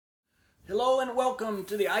Hello and welcome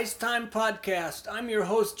to the Ice Time Podcast. I'm your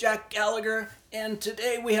host, Jack Gallagher, and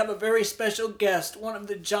today we have a very special guest, one of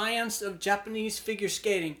the giants of Japanese figure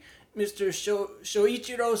skating, Mr.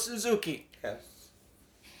 Shoichiro Suzuki. Yes.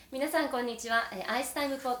 皆さんこんにちは、アイスタイ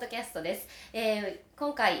ムポッドキャストです。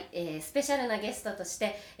今回、スペシャルなゲストとし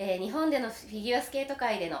て、日本でのフィギュアスケート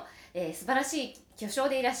界での、素晴らしい巨匠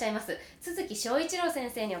でいらっしゃいます鈴木翔一郎先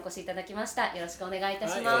生にお越しいただきました。よろしくお願いいた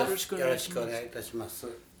します。よろしくお願いいたします。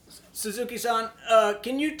Suzuki-san,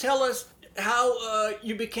 can you tell us how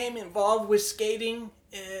you became involved with skating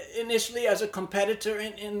initially as a competitor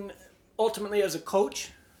and ultimately as a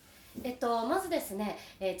coach? まずですね、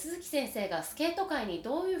鈴木先生がスケート界に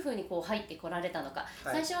どういうふうにこう入ってこられたのか、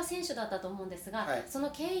最初は選手だったと思うんですが、そ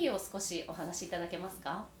の経緯を少しお話しいただけます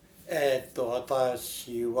か？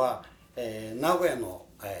私は、名古屋の、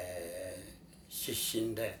出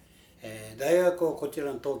身で、大学をこちら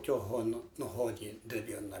の東京の方に出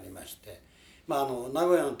るようになりまして、名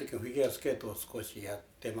古屋の時フィギュアスケートを少しやっ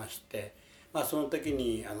てまして、その時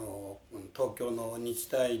に東京の日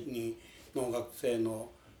大の学生の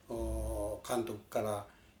監督から、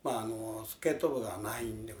スケート部がない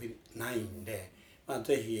んで、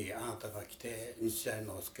ぜひあなたが来て日大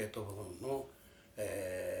のスケート部の、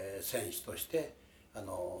選手として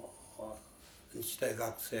日大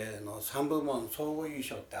学生の3部門総合優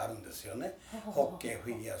勝ってあるんですよね。ホッケー、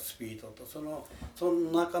フィギュア、スピードとその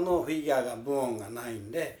中のフィギュアが部門がない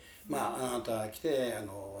んで、あなたが来て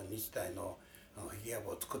日大のフィギュア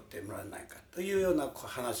部を作ってもらえないかというような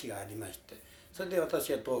話がありまして、それで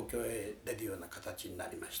私は東京へ出るような形にな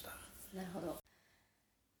りました。なるほど。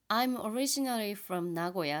I'm originally from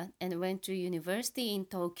Nagoya and went to university in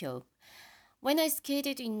Tokyo. When I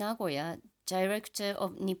skated in Nagoya, director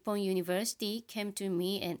of Nippon University came to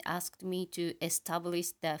me and asked me to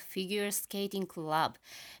establish the figure skating club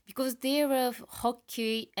because there were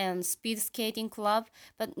hockey and speed skating club,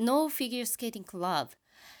 but no figure skating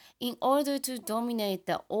club.In order to dominate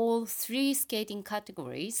all three skating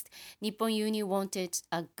categories, Nippon Uni wanted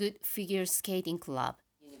a good figure skating club.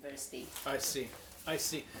 University. I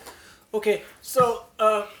see. Okay, so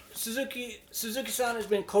Suzuki-san has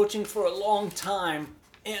been coaching for a long time,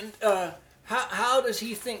 and how does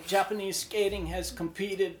he think Japanese skating has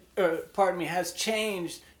has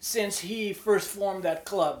changed since he first formed that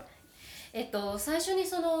club?最初に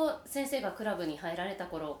その先生がクラブに入られた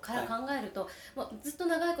頃から考えると、もうずっと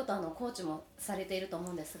長いことコーチもされていると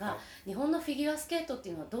思うんですが、日本のフィギュアスケートって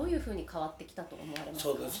いうのはどういうふうに変わってきたと思われます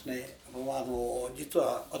か？そうですね。実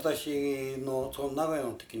は私のその名古屋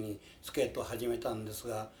の時にスケートを始めたんです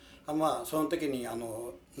が、その時に名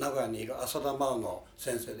古屋にいる浅田真央の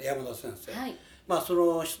先生で山田先生、そ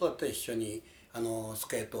の人と一緒にス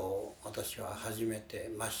ケートを私は始めて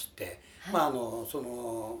まして、そ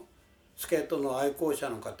のスケートの愛好者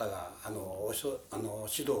の方が指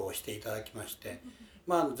導をしていただきまして、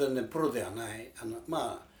全然プロではない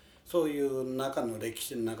そういう中の歴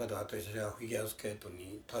史の中で私はフィギュアスケート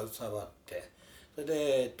に携わって、それ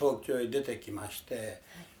で東京へ出てきまして、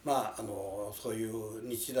そういう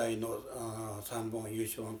日大の3本優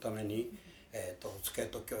勝のために、スケー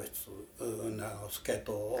ト教室スケー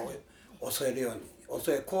トを教えるように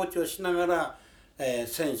コーチをしながら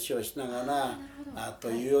選手をしながら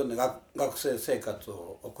というような学生生活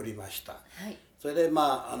を送りました。それで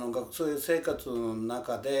学生生活の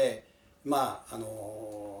中で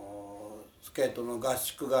スケートの合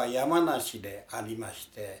宿が山梨でありまし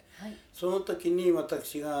て、その時に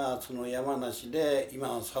私がその山梨で今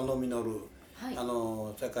の佐野実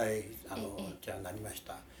世界チャンになりまし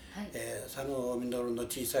た、佐野実の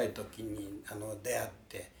小さい時に出会っ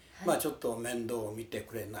て、ちょっと面倒を見て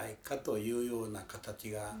くれないかというような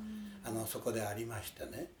形がそこでありまして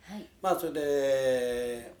ね、それ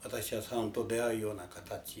で私は佐野と出会うような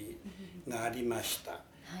形がありました。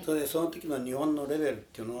それでその時の日本のレベルっ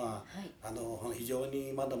ていうのは、非常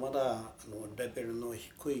にまだまだレベルの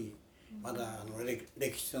低い、まだ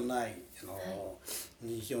歴史のない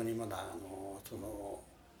非常にまだその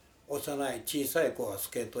幼い小さい子がス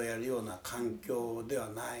ケートをやるような環境では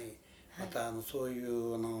ない。またそうい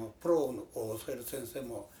うプロを教える先生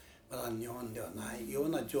もまだ日本ではないよう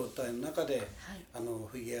な状態の中で、フ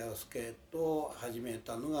ィギュアスケートを始め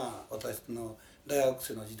たのが私の大学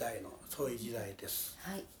生の時代のそういう時代です。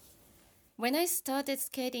When I started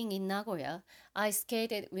skating in Nagoya, I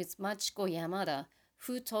skated with Machiko Yamada,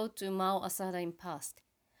 who taught to Mao Asada in past.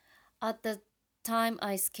 At the time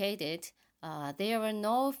I skated, there were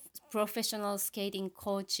no professional skating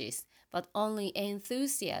coaches, but only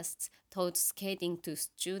enthusiasts taught skating to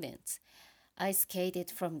students. I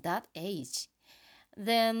skated from that age.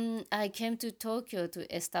 Then I came to Tokyo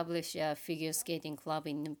to establish a figure skating club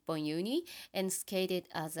in Nippon Uni and skated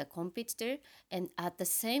as a competitor. And at the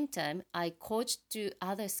same time, I coached two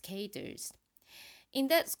other skaters. In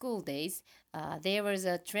that school days, there was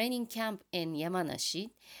a training camp in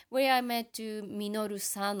Yamanashi where I met to Minoru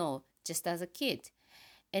Sano just as a kid.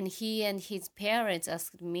 And he and his parents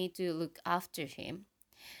asked me to look after him.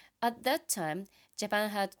 At that time,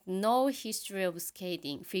 Japan had no history of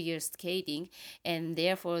skating, figure skating, and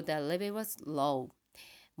therefore the level was low.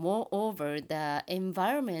 Moreover, the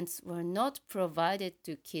environments were not provided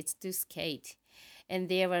to kids to skate, and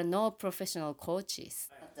there were no professional coaches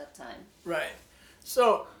at that time. Right.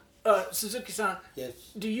 So, Suzuki-san, Yes.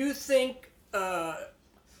 do you think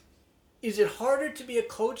is it harder to be a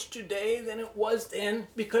coach today than it was then?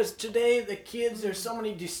 Because today the kids, there's so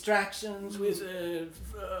many distractions with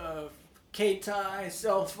Keitai,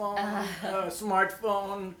 cell phone,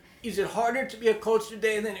 smartphone. Is it harder to be a coach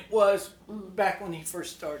today than it was back when he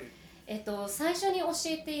first started? 最初に教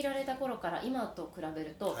えていられた頃から今と比べ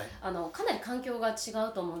ると、かなり環境が違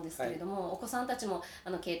うと思うんですけれども、お子さんたちも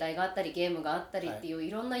携帯があったりゲームがあったりっていう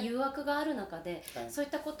いろんな誘惑がある中で、そうい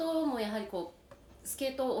ったこともやはりこうスケ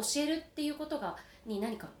ートを教えるっていうことに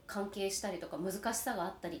何か関係したりとか難しさがあ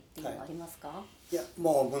ったりっていうのはありますか？いや、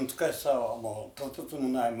もう難しさはもうとてつも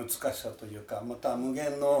ない難しさというか、また無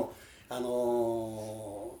限のフ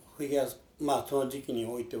ィギュア、その時期に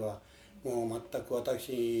おいてはもう全く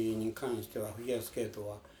私に関してはフィギュアスケート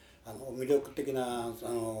は魅力的なス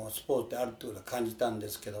ポーツであるということを感じたんで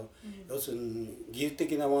すけど、要するに技術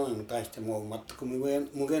的なものに対しても全く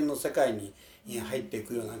無限の世界に入ってい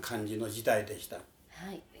くような感じの時代でした。は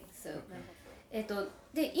い、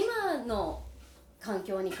で今の環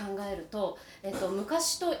境に考えると、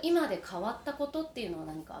昔と今で変わったことっていうのは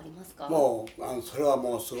何かありますか？もうそれは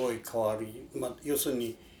もうすごい変わり、要する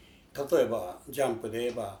に例えばジャンプで言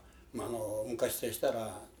えば、昔でした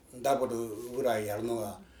らダブルぐらいやるの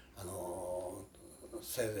が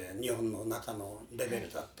せいぜい日本の中のレベ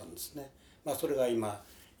ルだったんですね。それが今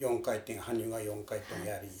4回転、羽生が4回転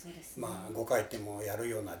やり、5回転もやる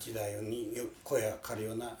ような時代に声がかかる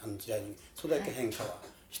ような時代にそれだけ変化は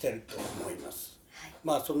してると思います。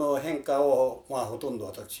その変化をほとんど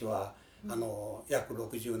私は約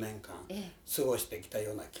60年間過ごしてきた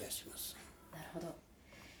ような気がします。なるほど。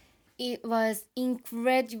It was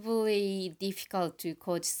incredibly difficult to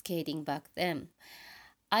coach skating back then.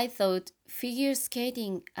 I thought figure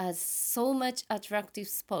skating as so much attractive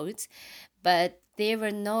sport, but there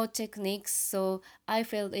were no techniques, so I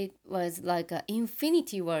felt it was like an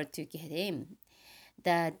infinity war to get in.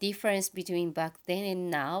 The difference between back then and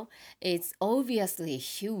now is obviously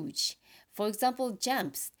huge. For example,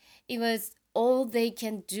 jumps. It was all they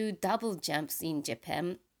can do double jumps in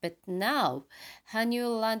Japan, but now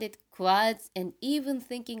Hanyu landed quads and even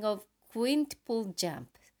thinking of quintuple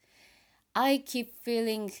jump. I keep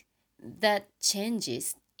feeling that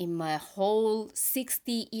changes in my whole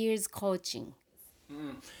 60 years coaching.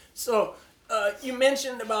 So, you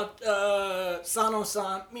mentioned about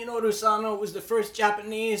Sano-san. Minoru Sano was the first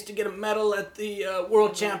Japanese to get a medal at the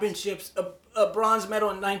World Championships, a bronze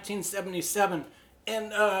medal in 1977.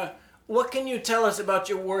 And what can you tell us about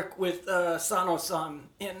your work with Sano-san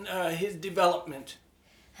and his development?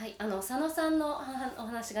 はい、佐野さんのお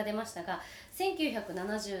話が出ましたが、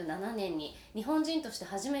1977年に日本人として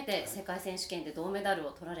初めて世界選手権で銅メダル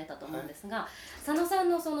を取られたと思うんですが、佐野さん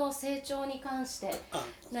のその成長に関して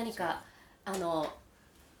何か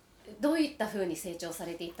どういったふうに成長さ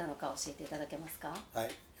れていったのか教えていただけますか？はい、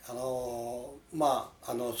そ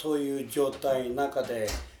ういう状態の中で、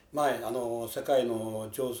世界の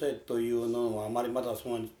情勢というのはあまりまだそ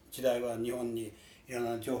の時代は日本にいろん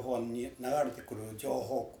な情報に流れてくる情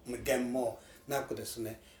報源もなくです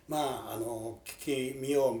ね、聞き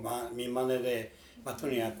見よう見まねで、と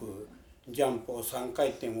にかくジャンプを3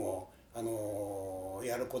回転を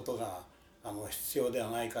やることが必要で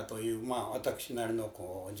はないかという、私なりの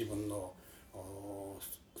自分の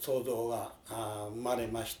想像が生まれ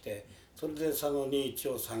まして、それで佐野に一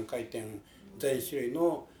応3回転全種類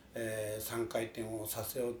の3回転をさ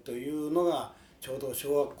せようというのがちょうど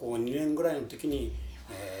小学校2年ぐらいの時に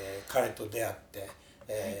彼と出会って、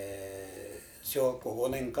小学校5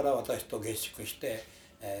年から私と下宿して、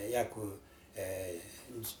約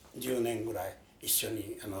10年ぐらい一緒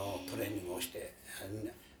にトレーニングをして、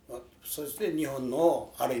そして日本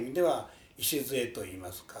のある意味では礎といい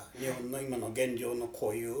ますか、日本の今の現状のこ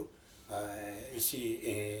ういう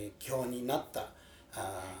基本になった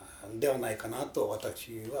ではないかなと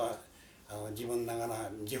私は自分ながら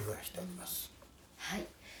自負はしております。はい。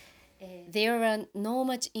There are no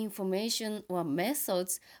much information or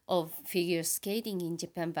methods of figure skating in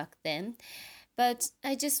Japan back then, but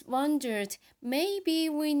I just wondered maybe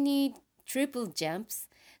we need triple jumps,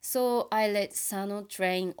 so I let Sano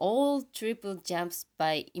train all triple jumps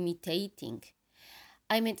by imitating.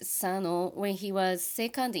 I met Sano when he was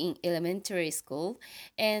second in elementary school,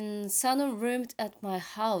 and Sano roomed at my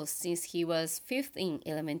house since he was fifth in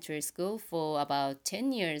elementary school for about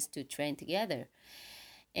 10 years to train together.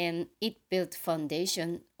 And it built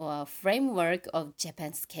foundation or framework of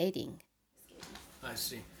Japan skating. I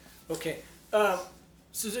see. Okay,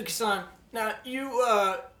 Suzuki-san. Now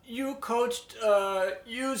you coached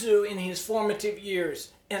Yuzu in his formative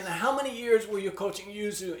years, and how many years were you coaching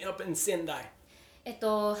Yuzu up in Sendai?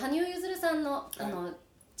 羽生結弦さんの、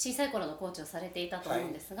小さい頃のコーチをされていたと思う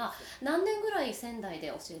んですが、何年ぐらい仙台で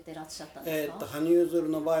教えてらっしゃったんですか？羽生結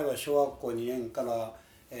弦の場合は小学校2年から、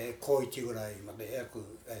高1ぐらいまで約、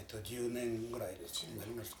10年ぐらいですな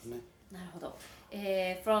りますかね。なるほど。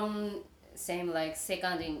From same like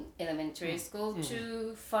second in elementary school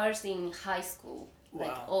to first in high school,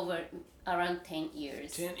 like over around 10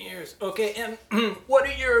 years. 10 years. Okay, and what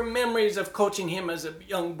are your memories of coaching him as a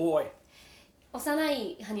young boy? 幼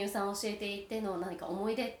い羽生さんを教えていての何か思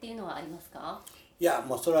い出っていうのはありますか？いや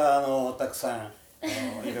もうそれはたくさん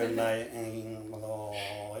いろんなものを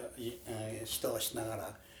指導しながら、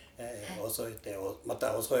教えてま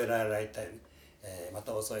た教えられたり、ま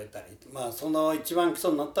た教えたり、まあその一番基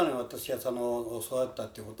礎になったのは私がその教わった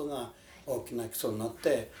っていうことが大きな基礎になっ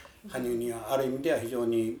て、羽生にはある意味では非常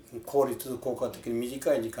に効果的に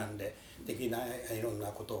短い時間でできないいろんな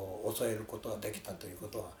ことを教えることができたというこ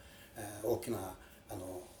とは、大きな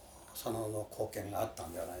佐野の貢献があった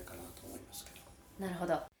んではないかなと思いますけど。なるほ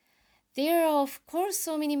ど。There are of course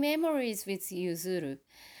so many memories with Yuzuru.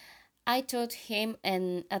 I taught him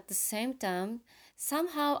and at the same time,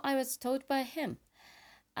 somehow I was taught by him.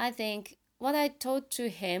 I think what I taught to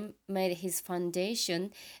him made his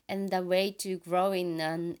foundation and the way to grow in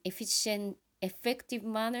an efficient, effective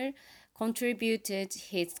manner contributed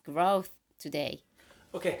his growth today.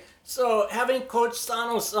 Okay, so having coached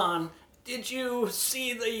Sano-san, did you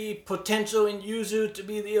see the potential in Yuzu to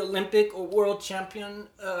be the Olympic or world champion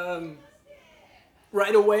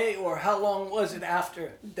right away, or how long was it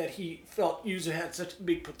after that he felt Yuzu had such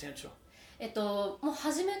big potential? もう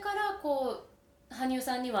初めからこう羽生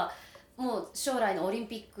さんにはもう将来のオリン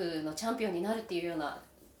ピックのチャンピオンになるっていうような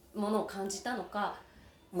ものを感じたのか。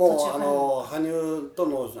もう羽生と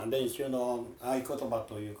の練習の合言葉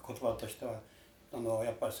という言葉としては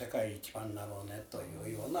やっぱり世界一番になろうねと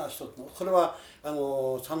いうような一つの、それは佐野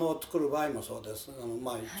を作る場合もそうです。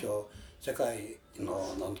まあ一応世界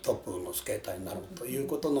のトップのスケーターになるという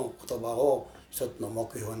ことの言葉を一つの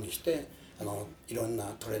目標にしていろんな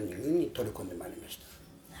トレーニングに取り組んでまいりました。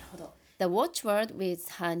なるほど。The watchword with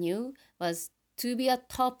Hanyu was to be a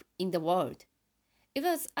top in the world. It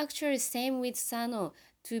was actually same with Sano,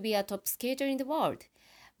 to be a top skater in the world.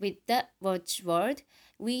 With that watchword,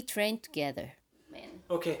 we trained together.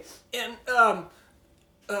 Okay, and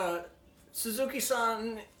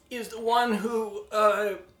Suzuki-san is the one who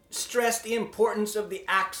stressed the importance of the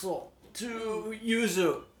axle to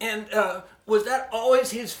Yuzu. And was that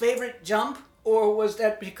always his favorite jump, or was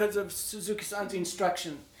that because of Suzuki-san's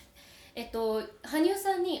instruction? 羽生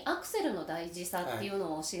さんにアクセルの大事さっていう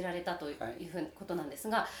のを教えられたというふうなことなんです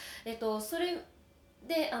が、それ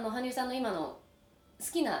で羽生さんの今の好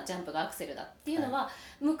きなジャンプがアクセルだっていうのは、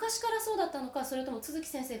昔からそうだったのか、それとも都築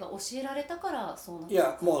先生が教えられたからそうなったのか。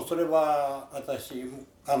いやもうそれは私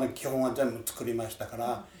基本は全部作りましたか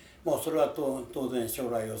ら、もうそれは当然将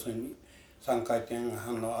来要するに3回転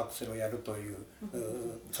半のアクセルをやるという、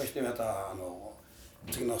そしてまた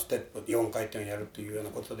次のステップ4回転をやるというような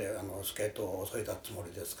ことでスケートを教えたつも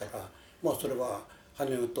りですから、もうそれは羽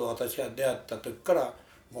生と私が出会った時から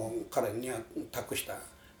もう彼には託した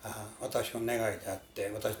私の願いであって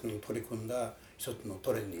私の取り組んだ一つの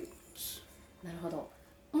トレーニングです。なるほど。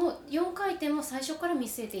もう4回転も最初から見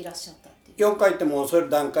据えていらっしゃったっていう。4回転もそういう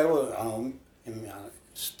段階を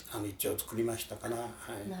一応作りましたから、は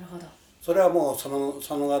い、なるほど。それはもう佐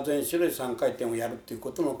野が全種類3回転をやるっていうこ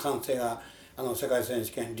との完成が世界選手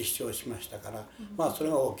権立証しましたから、まあそれ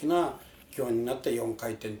が大きな基本になって4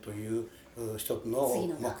回転という一つの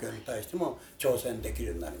目標に対しても挑戦できる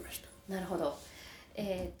ようになりました。なるほど。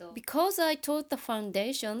Because I taught the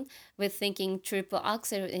foundation with thinking triple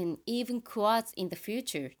axel and even quads in the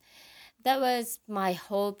future, that was my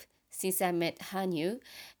hope since I met Hanyu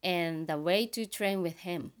and the way to train with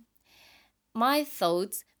him. my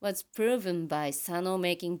thoughts was proven by Sano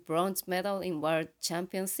making bronze medal in World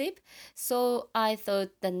Championship, so I thought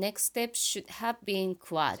the next step should have been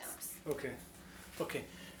quads. Okay. Okay.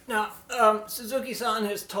 Now, Suzuki-san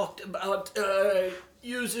has talked about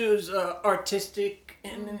Yuzu's artistic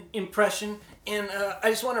impression, and I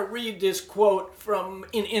just want to read this quote from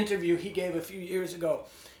an interview he gave a few years ago.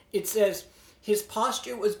 It says, "His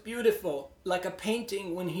posture was beautiful, like a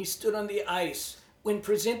painting when he stood on the ice. When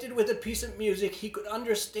presented with a piece of music, he could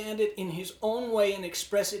understand it in his own way and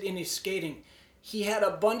express it in his skating. He had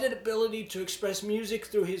abundant ability to express music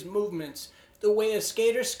through his movements. The way a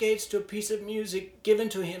skater skates to a piece of music given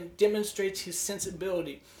to him demonstrates his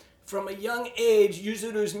sensibility. From a young age,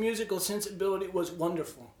 Yuzuru's musical sensibility was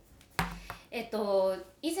wonderful."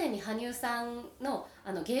 以前に羽生さんの、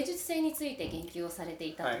芸術性について言及をされて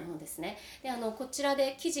いたと思うんですね。でこちら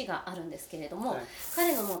で記事があるんですけれども、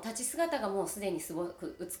彼のもう立ち姿がもうすでにすご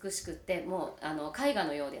く美しくってもう絵画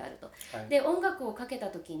のようであると。で音楽をかけた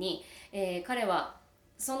時に、彼は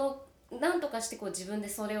その何とかしてこう自分で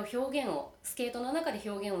それを表現をスケートの中で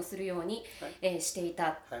表現をするように、していた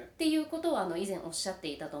っていうことを以前おっしゃって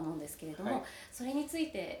いたと思うんですけれども、それにつ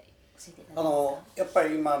いて教えていただけますか？やっぱ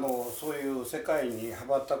り今のそういう世界に羽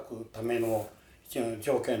ばたくための一応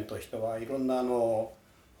条件としてはいろんな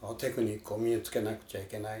テクニックを身につけなくちゃい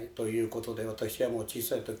けないということで、私はもう小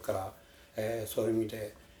さい時から、そういう意味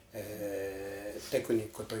で、テクニ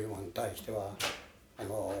ックというものに対しては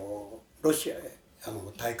ロシアへ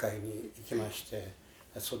大会に行きまして、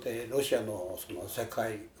それでロシアのその世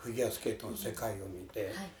界フィギュアスケートの世界を見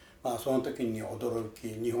て、その時に驚き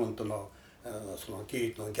日本とのその技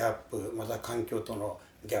術のギャップ、また環境との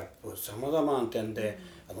ギャップ、さまざまな点で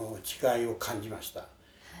違いを感じました。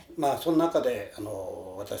その中で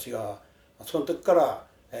私がその時から、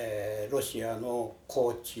ロシアのコ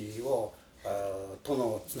ーチと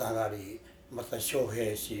のつながり、また招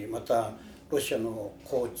聘し、またロシアの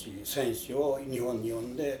コーチ選手を日本に呼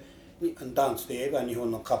んで、ダンスで言えば日本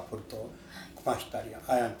のカップルと組ましたり、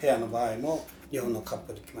ペアの場合も日本のカッ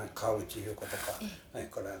プルと川内優子とか、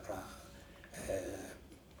これから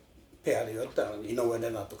ペアで言ったら井上玲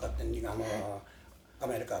奈とかってア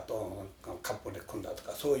メリカとカップルで組んだと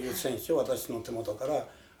か、そういう選手を私の手元から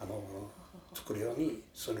作るように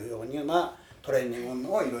するようなトレーニン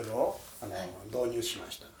グをいろいろ導入し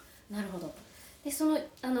ました。なるほど。でその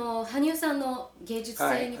羽生さんの芸術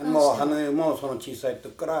性に関しては、もう羽生もその小さい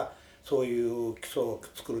時からそういう基礎を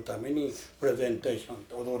作るためにプレゼンテーショ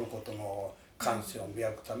ン踊ることの感性を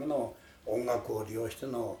磨くための音楽を利用して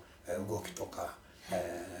の動きとか、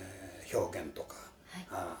表現とか、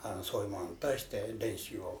そういうものに対して練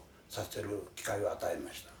習をさせる機会を与え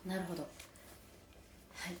ました。なるほど。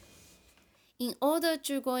はい。In order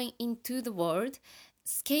to go into the world,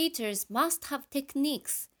 skaters must have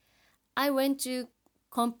techniques. I went to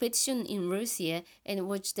competition in Russia and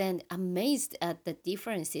was then amazed at the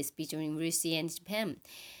differences between Russia and Japan,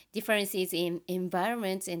 differences in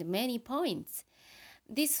environments and many points.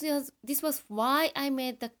 This was why I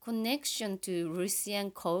made the connection to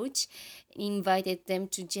Russian coach, invited them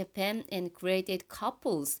to Japan and created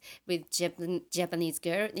couples with Japanese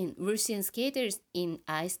girls and Russian skaters in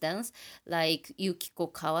ice dance like Yukiko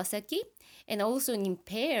Kawasaki, and also in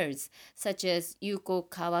pairs such as Yuko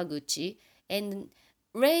Kawaguchi, and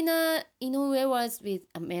Reina Inoue was with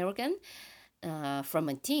American from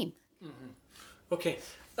a team. Okay.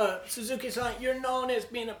 Suzuki-san, you're known as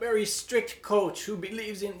being a very strict coach who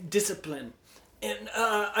believes in discipline. And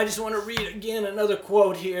I just want to read again another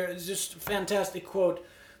quote here. It's just a fantastic quote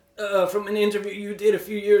from an interview you did a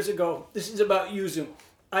few years ago. This is about Yuzu.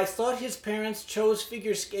 "I thought his parents chose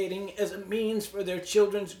figure skating as a means for their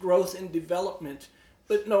children's growth and development.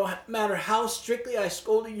 But no matter how strictly I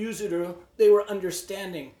scolded Yuzuru, they were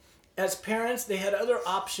understanding. As parents, they had other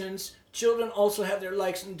options. Children also have their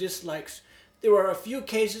likes and dislikes. There are a few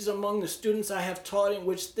cases among the students I have taught in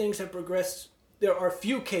which things have progressed. There are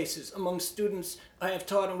few cases among students I have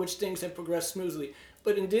taught in which things have progressed smoothly.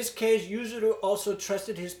 But in this case, Yuzuru also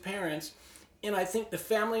trusted his parents, and I think the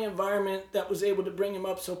family environment that was able to bring him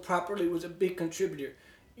up so properly was a big contributor.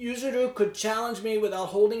 Yuzuru could challenge me without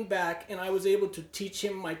holding back, and I was able to teach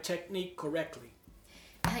him my technique correctly."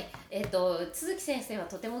 はい、鈴木先生は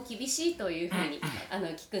とても厳しいというふうに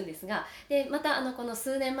聞くんですが、でまたこの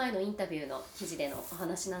数年前のインタビューの記事でのお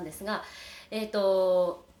話なんですが、which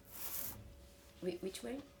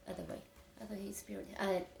way? Other way. Other his spirit.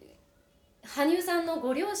 羽生さんの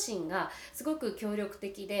ご両親がすごく協力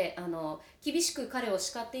的で厳しく彼を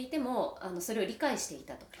叱っていてもそれを理解してい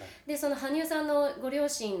たと。でその羽生さんのご両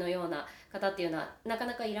親のような方っていうのはなか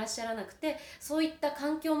なかいらっしゃらなくて、そういった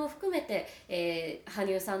環境も含めて、羽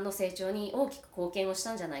生さんの成長に大きく貢献をし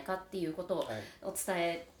たんじゃないかっていうことをお伝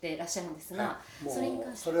えてらっしゃるんですが、それに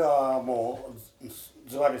関してそれはもう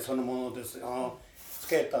ズバリそのものです。ス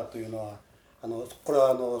ケーターというのはこれ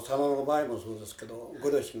は佐野の場合もそうですけど、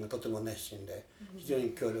ご両親がとても熱心で非常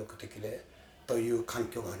に協力的でという環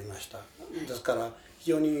境がありました。ですから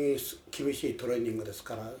非常に厳しいトレーニングです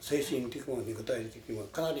から、精神的にも肉体的にも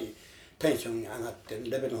かなりテンションに上がって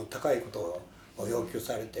レベルの高いことを要求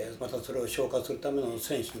されて、またそれを消化するための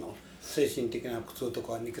選手の精神的な苦痛と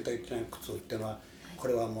か肉体的な苦痛っていうのはこ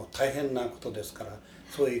れはもう大変なことですから、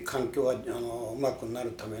そういう環境がうまくな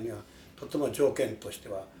るためにはとても条件として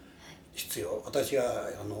は必要。私が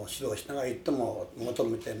指導しながら言っても求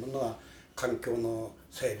めているのは環境の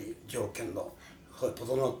整理条件の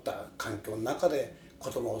整った環境の中で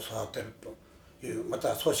子供を育てるという、ま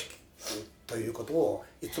た組織ということを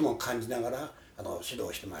いつも感じながら指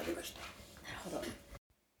導してまいりました。なるほど。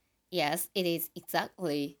Yes, it is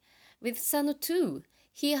exactly. With Sano too,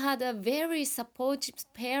 he had a very supportive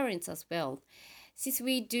parents as well. Since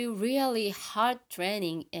we do really hard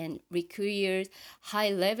training and require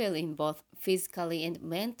high level in both physically and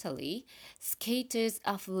mentally, skaters'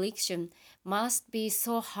 affliction must be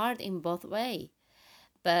so hard in both ways.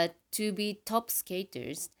 But to be top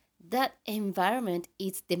skaters, that environment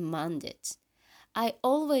is demanded. I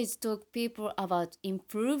always talk people about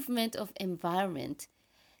improvement of environment.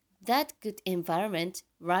 That good environment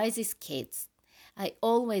rises kids. I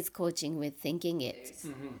always coaching with thinking it.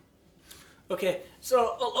 Mm-hmm. Okay,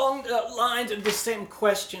 so along the lines of the same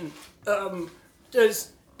question,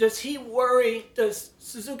 does he worry? Does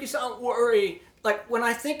Suzuki-san worry? Like when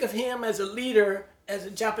I think of him as a leader, as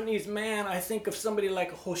a Japanese man, I think of somebody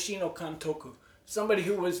like Hoshino Kantoku, somebody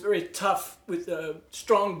who was very tough with a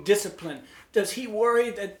strong discipline. Does he worry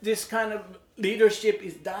that this kind of leadership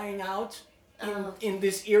is dying out in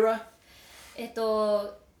this era?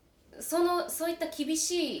 そういった厳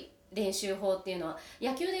しい練習法っていうのは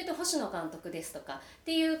野球でいうと星野監督ですとかっ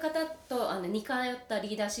ていう方と似通った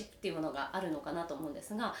リーダーシップっていうものがあるのかなと思うんで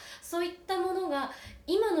すが、そういったものが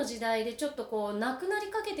今の時代でちょっとこうなくなり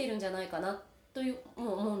かけているんじゃないかなという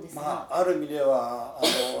思うんですが、ある意味では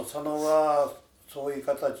佐野はそういう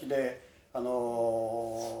形でク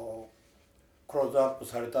ローズアップ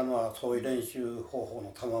されたのはそういう練習方法の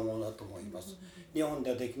賜物だと思います。日本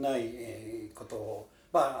ではできないことを、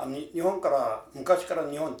日本から昔から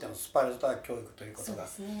日本っていうのはスパルタ教育ということが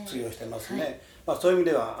通用してますね。そういう意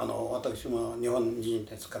味では私も日本人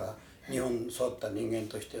ですから日本に育った人間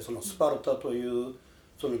としてそのスパルタという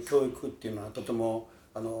その教育っていうのはとても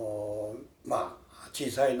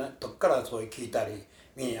小さい時からそういう聞いたり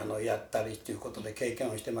やったりっていうことで経験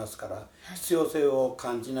をしてますから必要性を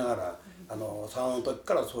感じながら佐野の時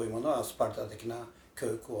からそういうものはスパルタ的な教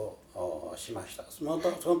育をしました。その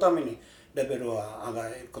ためにレベルを上が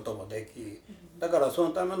ることもでき、だからそ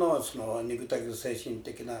のためのその肉体的精神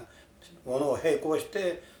的なものを並行し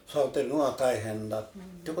て育てるのは大変だっ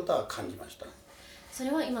ていうことは感じました。そ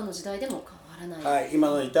れは今の時代でも変わらない。はい、今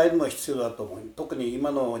の時代でも必要だと思う。特に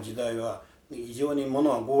今の時代は非常にも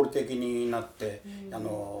のは合理的になって、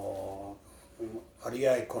割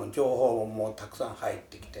合この情報もたくさん入っ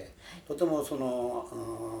てきて、とてもそ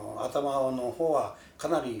の頭の方はか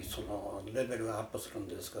なりそのレベルがアップするん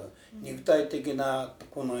ですけど、肉体的な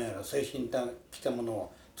このやら精神的なもの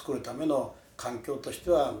を作るための環境とし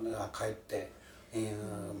てはかえって、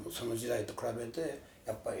その時代と比べて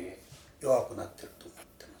やっぱり弱くなってると思っ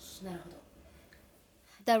てます。なるほど。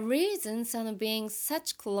The reasons on being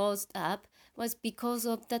such closed up was because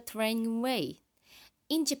of the training way.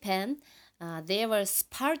 In Japan, there was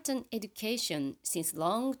Spartan education since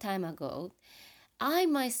long time ago. I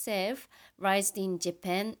myself raised in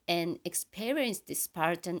Japan and experienced the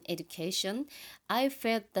Spartan education. I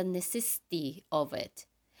felt the necessity of it.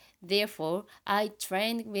 Therefore, I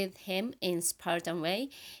trained with him in Spartan way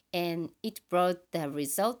and it brought the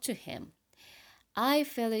result to him. I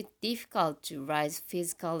felt it difficult to rise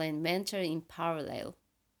physical and mental in parallel.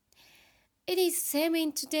 It is same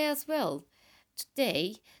in today as well.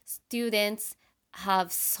 Today, students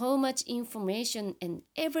have so much information and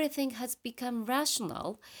everything has become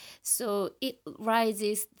rational, so it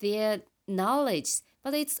rises their knowledge,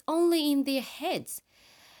 but it's only in their heads.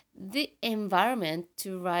 The environment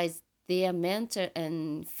to rise their mental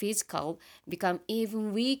and physical become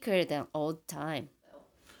even weaker than old time.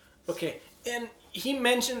 Okay, and he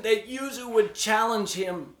mentioned that Yuzu would challenge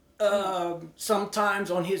him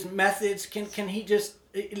sometimes on his methods. Can he just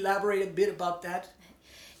elaborate a bit about that?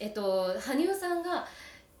 羽生さんが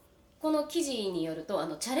この記事によると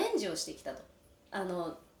チャレンジをしてきたと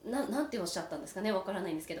なんておっしゃったんですかね、わからな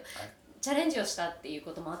いんですけど、チャレンジをしたっていう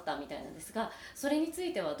こともあったみたいなんですが、それにつ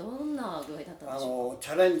いてはどんな具合だったんでしょうか。チ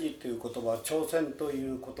ャレンジという言葉、挑戦と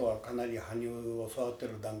いうことはかなり羽生を育て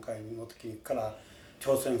る段階の時から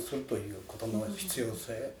挑戦するということの必要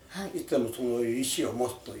性、いつでもそういう意思を持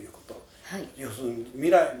つということ、要するに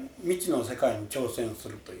未知の世界に挑戦す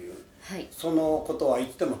るという、そのことはい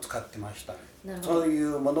つでも使ってました。そうい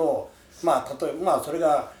うものを例えばそれ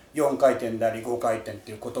が4回転であり5回転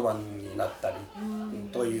という言葉になったり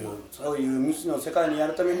という、そういう未知の世界にや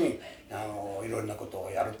るためにいろんなこと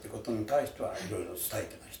をやるということに対してはいろいろ伝え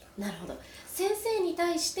てました。なるほど。先生に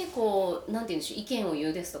対してこうなんていうんでしょう、意見を言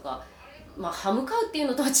うですとか、歯向かうっていう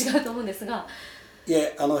のとは違うと思うんですが、い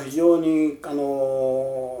え、非常に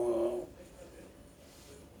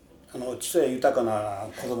知性豊かな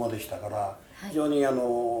子供でしたから、非常に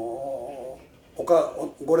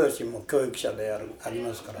ご両親も教育者であり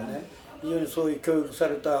ますからね、非常にそういう教育さ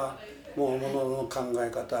れたものの考え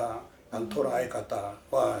方、捉え方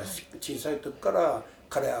は小さい時から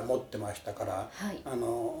彼は持ってましたから、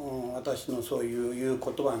私のそういう言う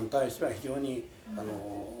言葉に対しては非常に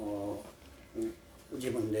自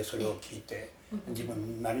分でそれを聞いて自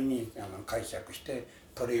分なりに解釈して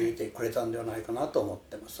取り入れてくれたんではないかなと思っ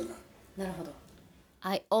てますが。なるほど。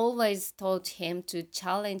I always taught him to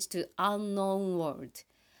challenge to unknown word.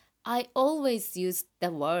 I always used the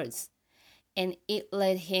words, and it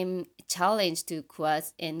led him challenge to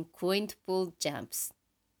quads and quintuple jumps.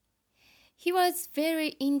 He was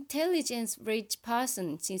very intelligent, rich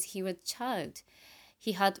person since he was a child.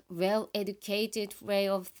 He had well-educated way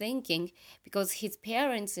of thinking because his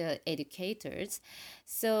parents are educators,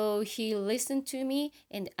 so he listened to me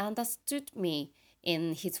and understood me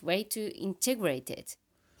in his way to integrate it.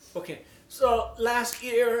 Okay, so last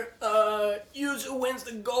year, Yuzu wins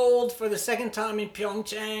the gold for the second time in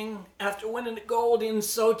Pyeongchang after winning the gold in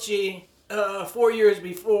Sochi 4 years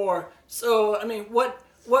before. So, I mean, what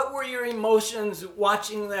were your emotions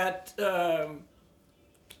watching that?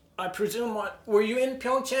 I presume, were you in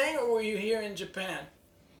Pyeongchang or were you here in Japan?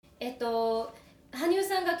 羽生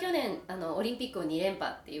さんが去年オリンピックを2連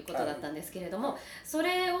覇っていうことだったんですけれども、そ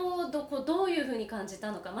れをどういうふうに感じ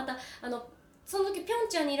たのか、またその時ピョン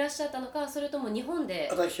チャンにいらっしゃったのか、それとも日本で。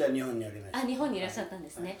私は日本にありました。日本にいらっしゃったんで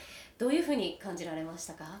すね。どういうふうに感じられまし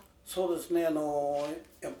たか。そうですね、やっ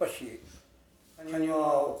ぱし羽生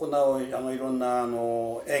は行ういろんな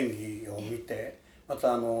演技を見て、ま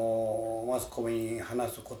たマスコミに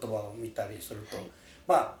話す言葉を見たりすると、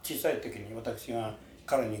小さい時に私が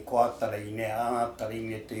彼にこうあったらいいね、あああったらいい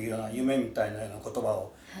ねというような夢みたいなような言葉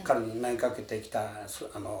を彼に投げかけてきた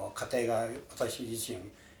過程が私自身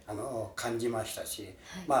感じましたし、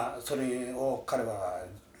それを彼は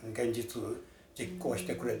現実実行し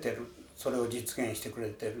てくれてる、それを実現してくれ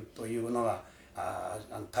てるというのが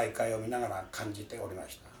大会を見ながら感じておりま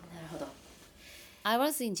した。なるほど。I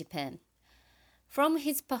was in Japan. From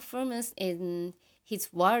his performance and his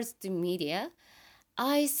words to media,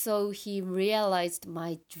 I saw he realized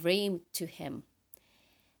my dream to him.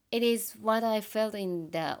 It is what I felt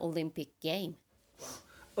in the Olympic game.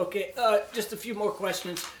 Okay, just a few more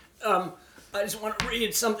questions. I just want to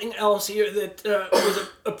read something else here that was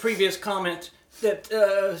a previous comment that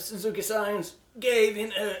Suzuki-san gave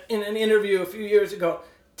in an interview a few years ago.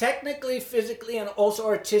 Technically, physically, and also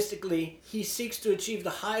artistically, he seeks to achieve the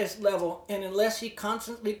highest level, and unless he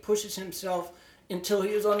constantly pushes himself until he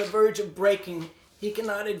is on the verge of breaking, he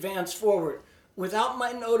cannot advance forward. Without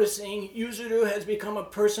my noticing, Yuzuru has become a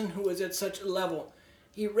person who is at such a level.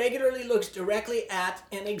 He regularly looks directly at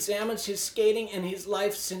and examines his skating and his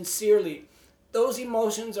life sincerely. Those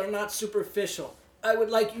emotions are not superficial. I would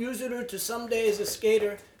like Yuzuru to someday, as a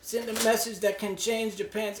skater, send a message that can change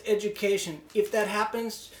Japan's education. If that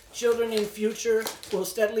happens, children in future will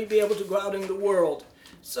steadily be able to go out in the world.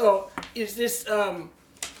 So, is this,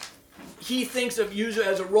 he thinks of Yuzuru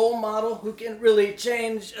as a role model who can really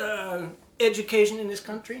change education in this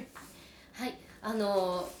country? はい、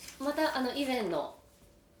また以前の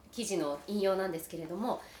記事の引用なんですけれど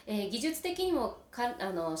も、技術的にも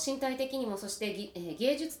身体的にも、そして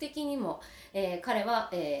芸術的にも、彼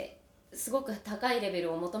は、すごく高いレベ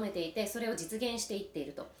ルを求めていて、それを実現していってい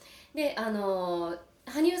ると。で、羽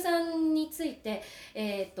生さんについて、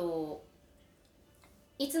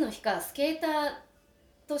いつの日かスケーター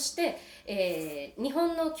として、日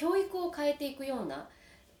本の教育を変えていくような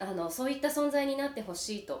そういった存在になってほ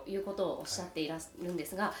しいということをおっしゃっているんで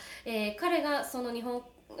すが、彼がその日本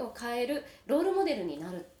を変えるロールモデルに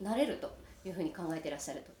なれるというふうに考えていらっし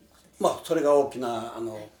ゃるということです。まあそれが大きな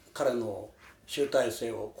彼の集大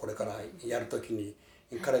成をこれからやるときに、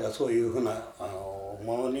彼がそういうふうな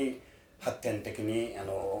ものに発展的に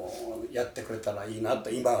やってくれたらいいなと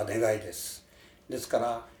今は願いです。ですか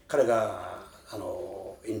ら彼が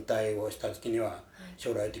引退をした時には、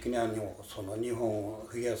将来的にはその日本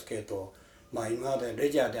フィギュアスケートを、まあ、今までレ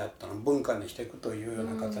ジャーであったのを文化にしていくというよう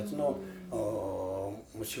な形の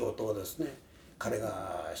仕事をですね、彼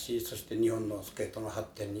がし、そして日本のスケートの発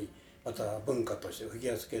展に、また文化としてフィギ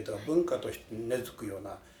ュアスケートが文化として根付くよう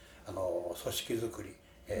な組織づくり、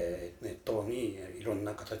等にいろん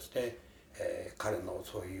な形で、彼の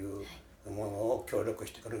そういうものを協力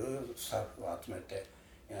してくれるスタッフを集めて、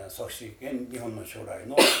そして日本の将来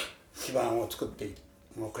の基盤を作って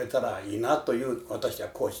くれたらいいなという私は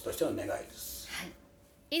コーチとしての願いです。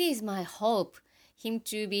It is my hope him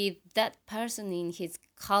to be that person in his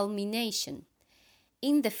culmination.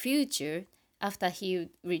 In the future, after he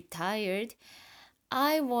retired,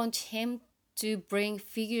 I want him to bring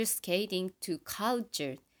figure skating to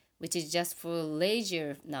culture, which is just for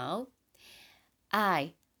leisure now.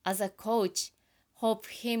 I, as a coach, hope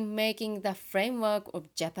him making the framework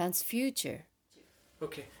of Japan's future.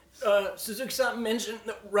 Okay. Suzuki-san mentioned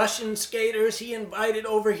the Russian skaters he invited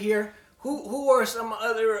over here. Who are some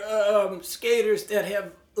other skaters that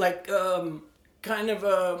have kind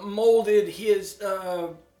of molded his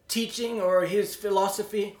teaching or his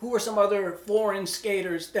philosophy? Who are some other foreign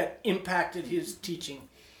skaters that impacted his teaching?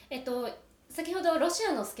 先ほどロシ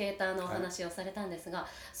アのスケーターのお話をされたんですが、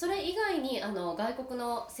それ以外に外国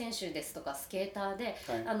の選手ですとかスケーターで、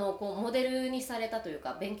こうモデルにされたという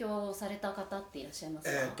か勉強された方っていらっしゃいま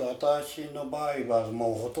すか？私の場合は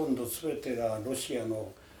もうほとんど全てがロシア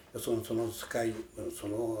のその世界そ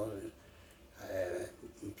の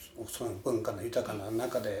文化の豊かな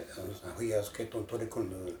中でフィギュアスケートに取り組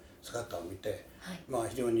む姿を見て、まあ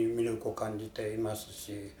非常に魅力を感じています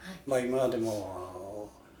し、まあ今でも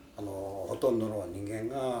ほとんどの人間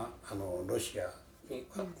がロシアに、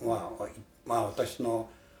まあ私の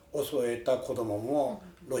教えた子供も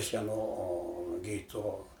ロシアの技術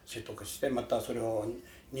を習得して、またそれを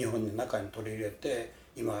日本の中に取り入れて、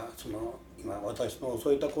今私の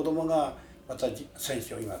教えた子供がまた選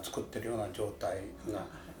手を今作ってるような状態が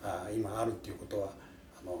今あるっていうことは、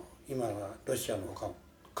今はロシアの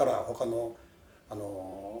他の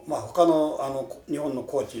他の日本の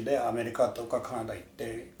コーチでアメリカとかカナダ行っ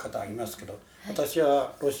て方がいますけど、私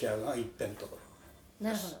はロシアが一辺倒。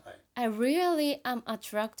なるほど。I really am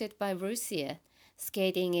attracted by Russia,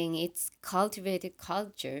 skating in its cultivated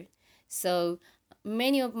culture. So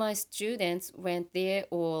many of my students went there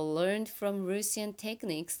or learned from Russian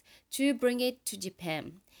techniques to bring it to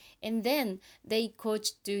Japan. And then they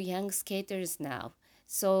coach the young skaters now.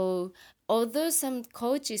 So although some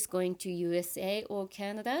coaches going to USA or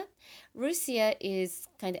Canada, Russia is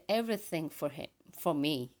kind of everything for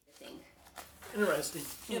me.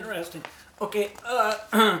 Interesting. Okay,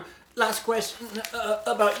 last question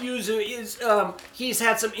about Yuzu is he's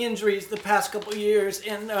had some injuries the past couple of years,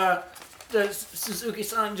 and does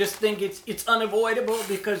Suzuki-san just think it's unavoidable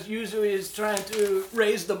because Yuzu is trying to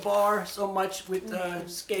raise the bar so much with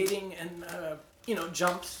skating and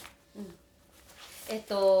jumps?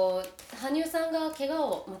 羽生さんが怪我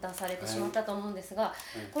をまたされてしまったと思うんですが、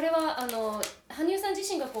これは羽生さん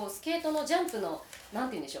自身がこうスケートのジャンプのなん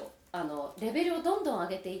て言うんでしょう、レベルをどんどん上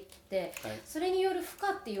げていって、それによる負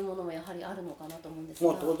荷っていうものもやはりあるのかなと思うんです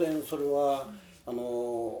が。もう当然それは、あ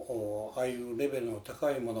あいうレベルの高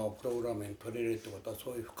いものをプログラムに取り入れるってことは、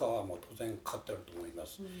そういう負荷はもう当然かかってると思いま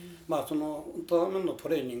す。まあそのためのト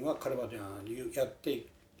レーニングは彼はやって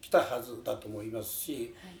きたはずだと思います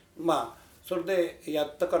し、まあそれでや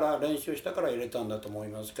ったから練習したから入れたんだと思い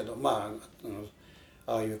ますけど、あ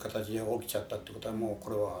あいう形で起きちゃったってことはもうこ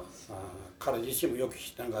れは彼自身も予期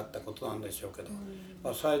しなかったことなんでしょうけど、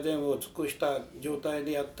最善を尽くした状態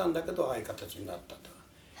でやったんだけどああいう形になったと。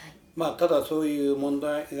ただそういう問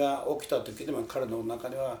題が起きた時でも彼の中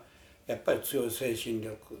ではやっぱり強い精神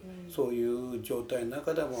力、そういう状態の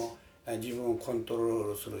中でも自分をコントロ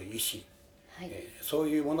ールする意志、そう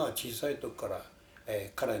いうものは小さい時から、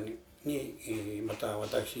彼にまた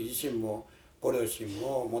私自身もご両親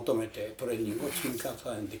も求めてトレーニングを積み重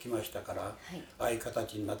ねてきましたから、ああいう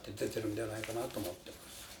形になって出てるんじゃないかなと思ってま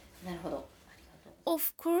す。なるほど。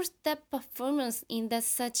Of course, that performance in that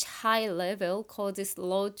such high level causes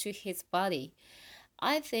load to his body.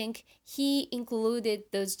 I think he included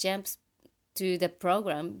those jumps to the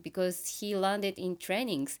program because he learned it in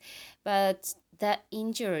trainings, but that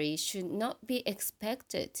injury should not be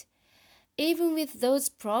expected. Even with those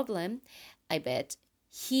problems, I bet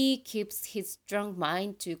he keeps his strong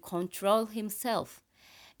mind to control himself.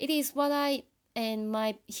 It is what I and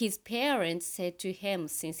his parents said to him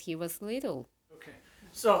since he was little. Okay.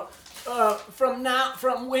 So,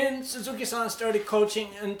 from when Suzuki-san started coaching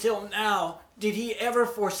until now, did he ever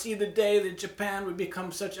foresee the day that Japan would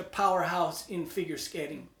become such a powerhouse in figure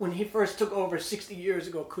skating? When he first took over 60 years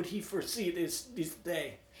ago, could he foresee this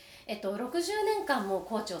day? 60年間も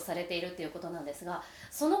コーチをされているということなんですが、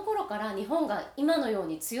その頃から日本が今のよう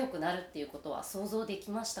に強くなるっていうことは想像でき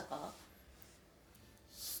ましたか？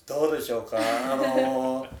どうでしょうか。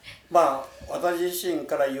まあ私自身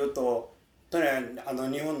から言うと、とにか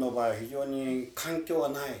く日本の場合は非常に環境が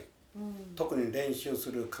ない、特に練習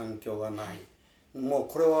する環境がない、もう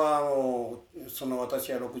これはその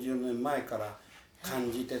私は60年前から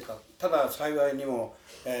感じてた。ただ幸いにも、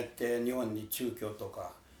日本に中京と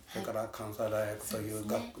か、それから関西大学という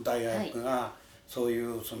大学がそうい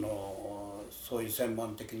う専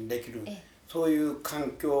門的にできる、そういう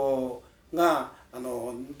環境が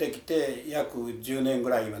できて約10年ぐ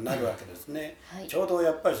らい今なるわけですね、ちょうど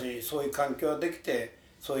やっぱりそういう環境ができて、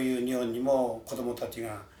そういう日本にも子どもたち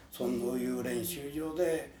がそういう練習場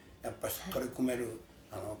でやっぱり取り組める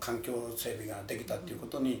環境整備ができたというこ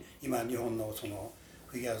とに、今日本のその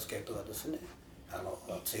フィギュアスケートがですね、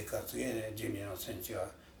次から次へジュニアの選手が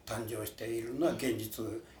誕生しているのは現実、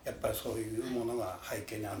やっぱりそういうものが背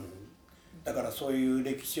景にある。だからそういう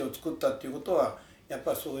歴史を作ったっていうことは、やっ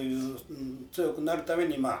ぱりそういう強くなるため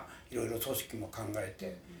にいろいろ組織も考え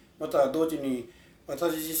て、また同時に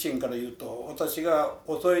私自身から言うと、私が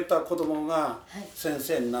教えた子どもが先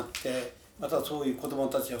生になって、またそういう子ども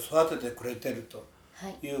たちを育ててくれてると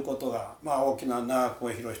いうことが、大きな長久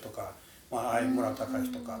保博とか、相村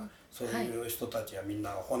隆とか、そういう人たちはみんな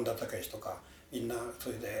本田武とかみんな、そ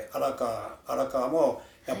れで荒川も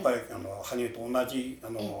やっぱり羽生と同じ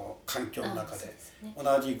環境の中で、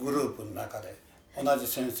同じグループの中で、同じ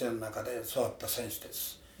先生の中で育った選手で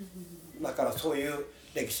す。だからそういう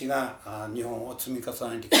歴史が日本を積み重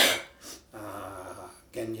ねてきた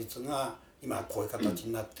現実が今こういう形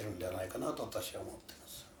になってるんではないかなと私は思っていま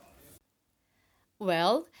す。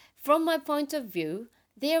Well, from my point of view,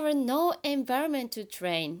 there were no environment to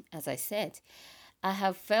train, as I said. I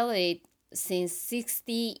have felt it since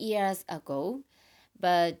 60 years ago,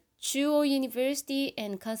 but Chuo University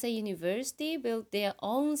and Kansai University built their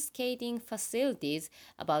own skating facilities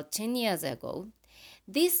about 10 years ago.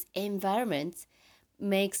 This environment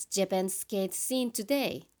makes Japan's skate scene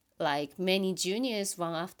today, like many juniors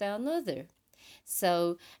one after another.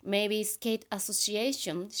 So maybe Skate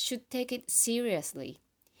Association should take it seriously.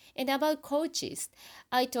 And about coaches,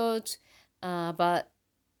 I thought about,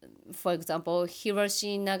 for example,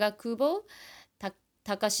 Hiroshi Nagakubo,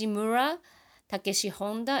 Takashi Mura, Takeshi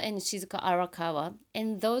Honda, and Shizuka Arakawa.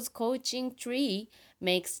 And those coaching tree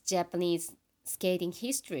makes Japanese skating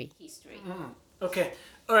history. Okay.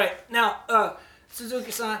 All right. Now,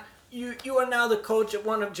 Suzuki-san, you are now the coach at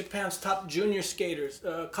one of Japan's top junior skaters,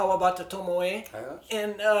 Kawabata Tomoe.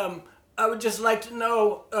 And I would just like to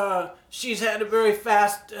know, she's had a very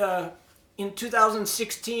fast, in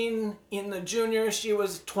 2016 in the juniors, she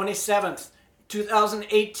was 27th.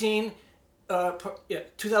 2017,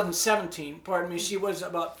 pardon me, she was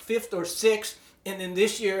about 5th or 6th, and then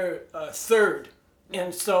this year, 3rd.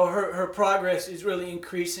 And so her progress is really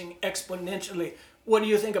increasing exponentially. What do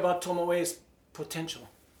you think about Tomoe's potential?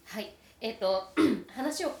 はい、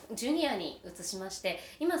話をジュニアに移しまして、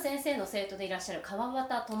今先生の生徒でいらっしゃる川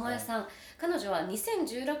端智恵さん、彼女は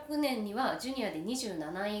2016年にはジュニアで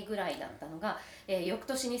27位ぐらいだったのが、翌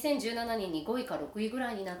年2017年に5位か6位ぐ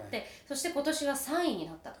らいになって、そして今年は3位に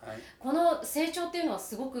なったと、この成長っていうのは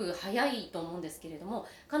すごく早いと思うんですけれども、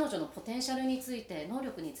彼女のポテンシャルについて、能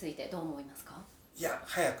力についてどう思いますか？いや、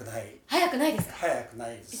早くない。早くないですか？早く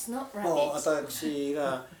ないです。It's not rapid. もう私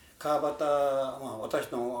が川端、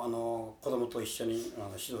私の子供と一緒に指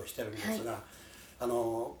導してるんですが、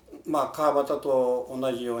川端と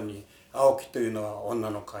同じように青木というのは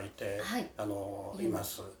女の子がいて、いま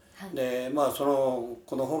す。で、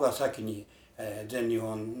この方が先に、全日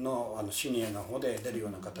本のシニアの方で出るよ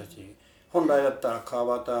うな形。本来だったら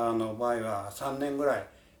川端の場合は3年ぐらい、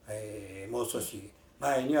もう少し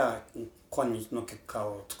前には今日の結果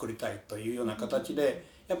を作りたいというような形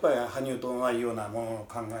で、やっぱり羽生と同じようなものの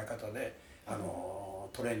考え方でト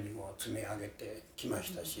レーニングを積み上げてきま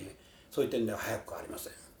したし、そういう点では早くありませ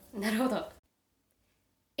ん。なるほど。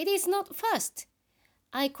It is not fast.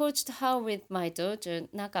 I coached her with my daughter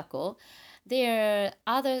Nakako. There are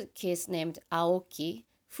other kids named Aoki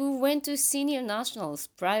who went to senior nationals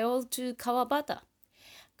prior to Kawabata.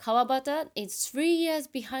 Kawabata is 3 years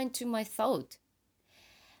behind to my thought.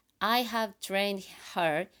 I have trained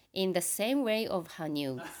her in the same way of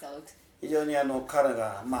Hanyu. 非常に彼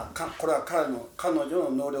が、これは彼女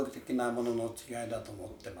の能力的なものの違いだと思っ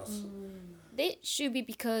てます。This should be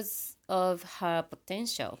because of her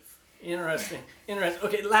potential. Interesting.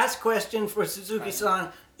 Okay, last question for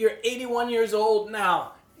Suzuki-san. You're 81 years old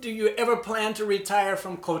now. Do you ever plan to retire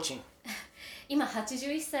from coaching? 今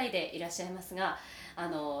81歳でいらっしゃいますが、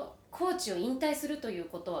コーチを引退するという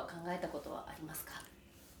ことは考えたことはありますか？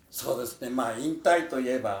そうですね。引退とい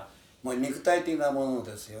えばもう肉体的なもの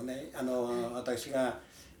ですよね。私がや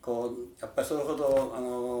っぱりそれほ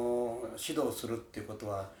ど指導するっていうこと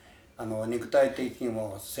は肉体的に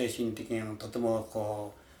も精神的にもとて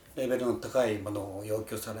もレベルの高いものを要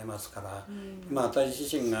求されますから、私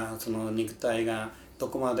自身がその肉体がど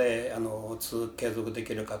こまで継続で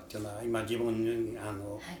きるかっていうのは今自分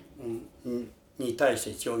に対して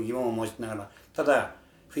一応疑問を持ちながら、ただ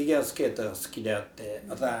フィギュアスケートが好きであって、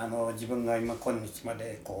また自分が今日ま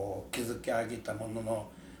で築き上げたもの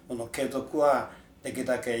の継続はできる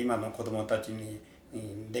だけ今の子どもたちに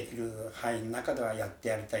できる範囲の中ではやって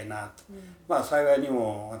やりたいなと、幸いに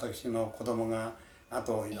も私の子どもがあ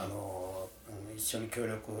と一緒に協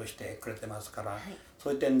力してくれてますから、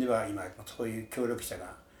そういう点では今そういう協力者が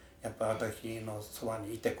やっぱり私のそば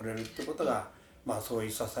にいてくれるってことが、そういう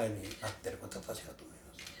支えになっていることは確かと思います。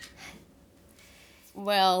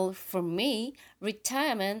Well, for me,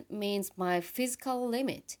 retirement means my physical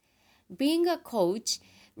limit. Being a coach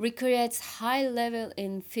requires high level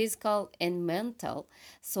in physical and mental,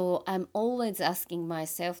 so I'm always asking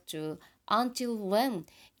myself until when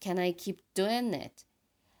can I keep doing it?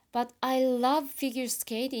 But I love figure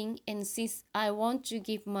skating, and since I want to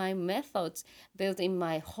give my methods built in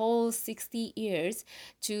my whole 60 years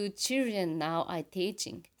to children now I'm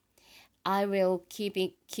teaching, I will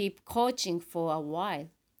keep coaching for a while.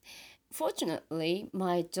 Fortunately,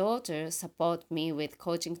 my daughter supports me with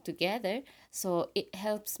coaching together, so it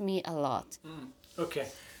helps me a lot. Okay.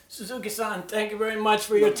 Suzuki-san, thank you very much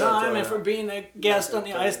for your time and for being a guest on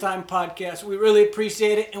the Ice Time podcast. We really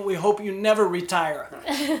appreciate it, and we hope you never retire.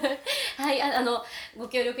 はい、ご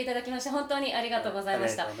協力いただきまして本当にありがとうございま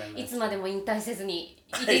した。いつまでも引退せずに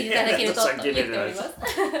いていただけると言っておりま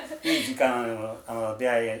す。いい時間出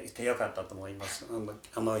会えてよかったと思います。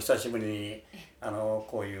久しぶりに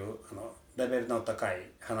こういうレベルの高い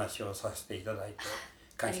話をさせていただいて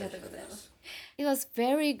感謝しております。It was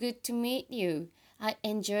very good to meet you. I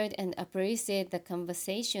enjoyed and appreciate the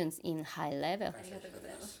conversations in high level. ありがとうござ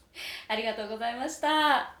います。ありがとうございまし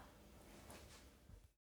た。